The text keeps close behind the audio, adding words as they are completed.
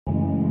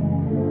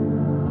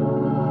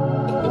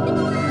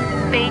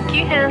Thank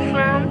you,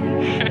 handsome.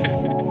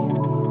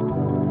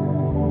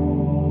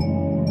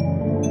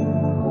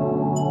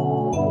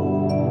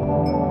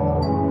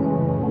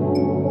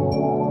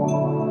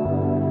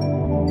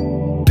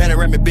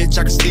 Panoramic bitch,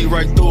 I can see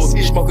right through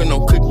it. Smoking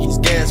on cookies,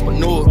 gas,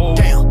 manure.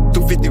 Damn,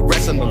 250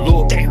 rats in the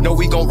lure. Know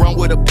we gon' run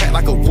with a pack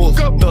like a wolf.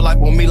 Feel like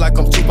on me like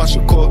I'm Tupac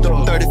Shakur.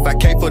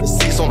 35K for the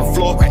seats on the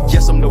floor.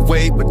 Yes, I'm the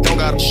wave, but don't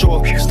got a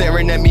short.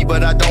 Staring at me,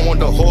 but I don't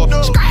want the whore.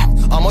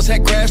 Almost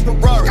had crashed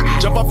Ferrari.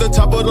 Jump off the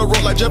top of the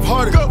road like Jeff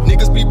Hardy.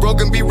 Niggas be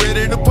broken, be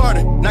ready to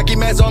party. Nike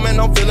mask on, man,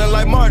 I'm feeling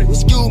like Marty.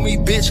 Excuse me,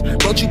 bitch,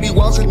 don't you be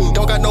walking.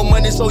 Don't got no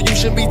money, so you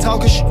shouldn't be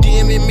talking. She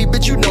DMing me,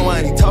 bitch, you know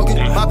I ain't talking.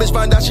 My bitch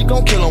find out she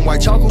gon' kill on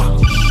white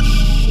chocolate.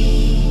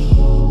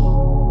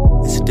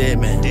 It's a dead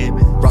man.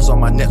 Ross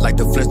on my neck like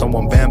the Flintstone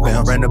on Bam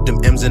Bam. Ran up them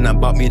M's and I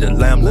bought me the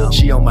lamb.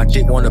 She on my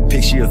dick, wanna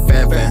pick, she a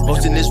fan.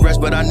 Posting this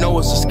rest, but I know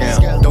it's a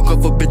scam. Don't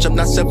come for bitch, I'm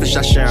not selfish,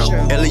 I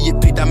sham. Elliot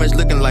P. Diamonds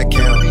looking like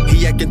Cam.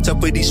 He acting tough,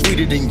 but he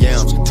sweeter than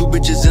yams. 2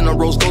 bitches in a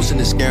rose ghost in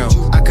the scam.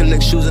 I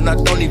collect shoes and I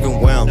don't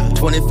even wear 'em.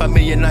 25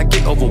 million, I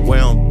get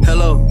overwhelmed.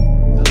 Hello.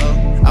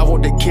 I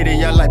want the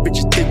kitty, I like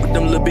bitches thick with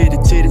them little bitty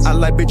titties. I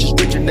like bitches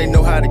rich and they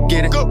know how to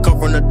get it. Come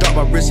from the dark,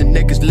 my wrist and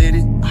neck is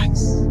litty.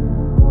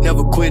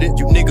 Never quit it.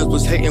 You niggas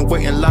was hating,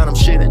 waiting, line them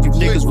shitting. You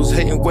niggas was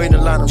hating, waiting,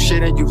 line them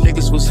shitting. You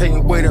niggas was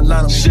hating, waiting,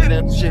 line them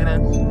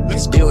shitting.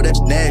 Still, that's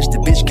nasty.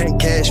 Bitch can't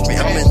cash me.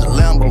 I'm in the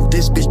Lambo.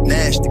 This bitch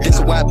nasty. This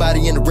a wide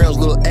body in the realms,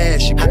 little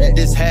ashy. How did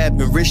this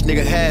happen? Rich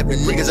nigga happen.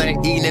 Niggas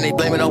ain't eating and they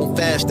blame it on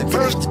fasting.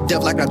 First to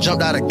death like I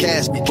jumped out of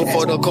casket.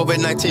 Before the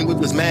COVID-19 we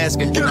was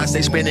masking. When I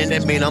say spinning,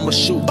 that mean I'ma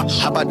shoot.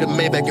 How about the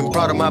Maybach and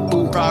proud of my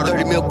boot?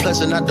 30 mil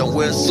plus and I don't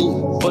wear a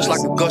suit. Push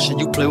like a gusher,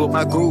 you play with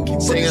my groove.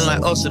 Singing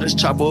like us, so this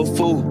chopper of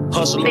food.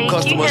 Hustle and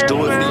customers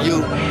do it for you.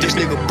 This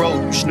nigga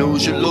broke, you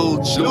snooze, you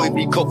lose. Louis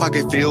V coat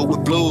pocket filled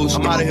with blues.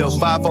 I'm out of here,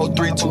 5, 4,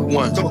 3, 2,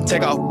 1.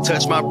 Take off,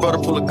 touch my brother,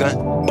 pull a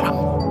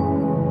gun.